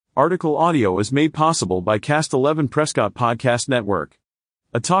Article audio is made possible by Cast 11 Prescott Podcast Network,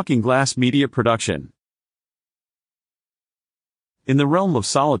 a Talking Glass media production. In the realm of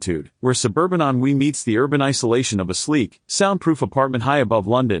solitude, where suburban ennui meets the urban isolation of a sleek, soundproof apartment high above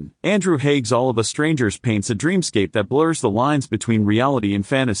London, Andrew Haig's All of Us Strangers paints a dreamscape that blurs the lines between reality and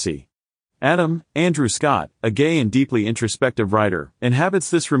fantasy. Adam, Andrew Scott, a gay and deeply introspective writer,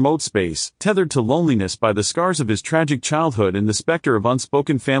 inhabits this remote space, tethered to loneliness by the scars of his tragic childhood and the specter of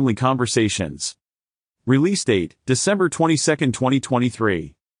unspoken family conversations. Release date, December 22,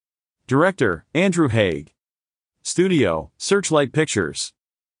 2023. Director, Andrew Haig. Studio, Searchlight Pictures.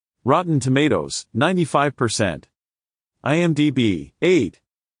 Rotten Tomatoes, 95%. IMDb,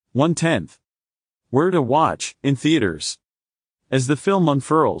 8.1. Where to watch, in theaters. As the film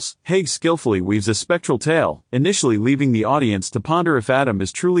unfurls, Haig skillfully weaves a spectral tale, initially leaving the audience to ponder if Adam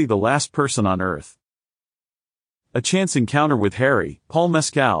is truly the last person on Earth. A chance encounter with Harry, Paul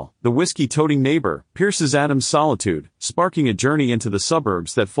Mescal, the whiskey-toting neighbor, pierces Adam's solitude, sparking a journey into the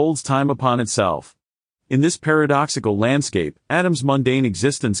suburbs that folds time upon itself. In this paradoxical landscape, Adam's mundane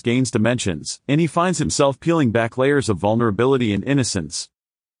existence gains dimensions, and he finds himself peeling back layers of vulnerability and innocence.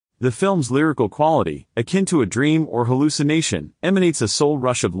 The film's lyrical quality, akin to a dream or hallucination, emanates a soul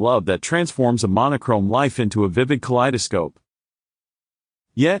rush of love that transforms a monochrome life into a vivid kaleidoscope.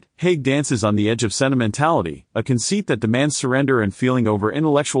 Yet, Haig dances on the edge of sentimentality, a conceit that demands surrender and feeling over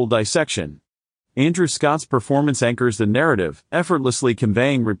intellectual dissection. Andrew Scott's performance anchors the narrative, effortlessly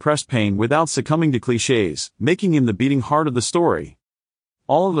conveying repressed pain without succumbing to clichés, making him the beating heart of the story.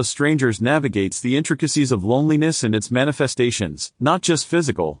 All of Us Strangers navigates the intricacies of loneliness and its manifestations, not just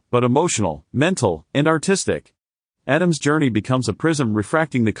physical, but emotional, mental, and artistic. Adam's journey becomes a prism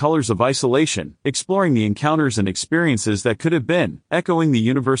refracting the colors of isolation, exploring the encounters and experiences that could have been, echoing the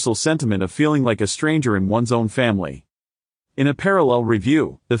universal sentiment of feeling like a stranger in one's own family. In a parallel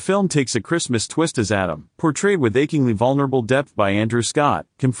review, the film takes a Christmas twist as Adam, portrayed with achingly vulnerable depth by Andrew Scott,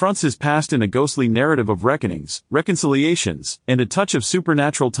 confronts his past in a ghostly narrative of reckonings, reconciliations, and a touch of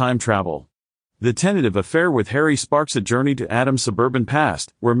supernatural time travel. The tentative affair with Harry sparks a journey to Adam's suburban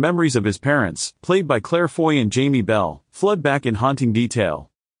past, where memories of his parents, played by Claire Foy and Jamie Bell, flood back in haunting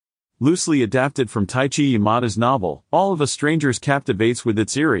detail. Loosely adapted from Taichi Yamada's novel, All of Us Strangers captivates with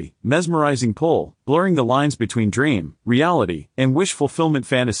its eerie, mesmerizing pull, blurring the lines between dream, reality, and wish-fulfillment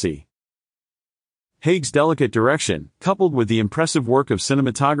fantasy. Haig's delicate direction, coupled with the impressive work of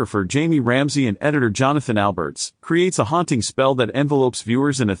cinematographer Jamie Ramsey and editor Jonathan Alberts, creates a haunting spell that envelopes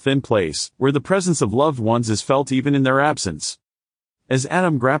viewers in a thin place, where the presence of loved ones is felt even in their absence. As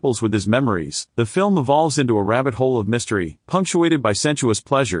Adam grapples with his memories, the film evolves into a rabbit hole of mystery, punctuated by sensuous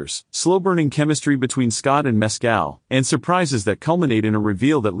pleasures, slow-burning chemistry between Scott and Mescal, and surprises that culminate in a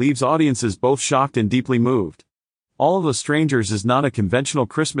reveal that leaves audiences both shocked and deeply moved. All of Us Strangers is not a conventional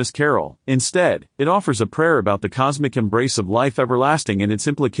Christmas carol. Instead, it offers a prayer about the cosmic embrace of life everlasting and its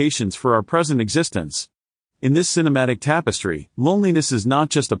implications for our present existence. In this cinematic tapestry, loneliness is not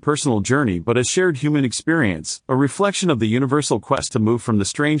just a personal journey but a shared human experience, a reflection of the universal quest to move from the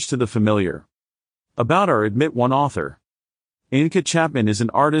strange to the familiar. About our Admit One author. Anika Chapman is an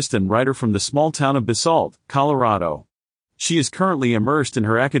artist and writer from the small town of Basalt, Colorado. She is currently immersed in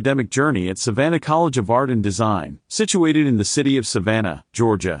her academic journey at Savannah College of Art and Design, situated in the city of Savannah,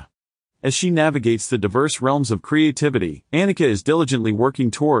 Georgia. As she navigates the diverse realms of creativity, Anika is diligently working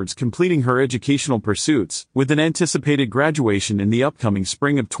towards completing her educational pursuits, with an anticipated graduation in the upcoming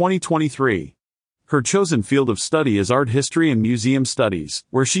spring of 2023. Her chosen field of study is art history and museum studies,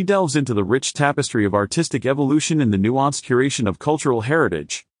 where she delves into the rich tapestry of artistic evolution and the nuanced curation of cultural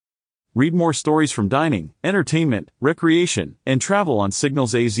heritage. Read more stories from dining, entertainment, recreation, and travel on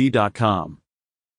signalsaz.com.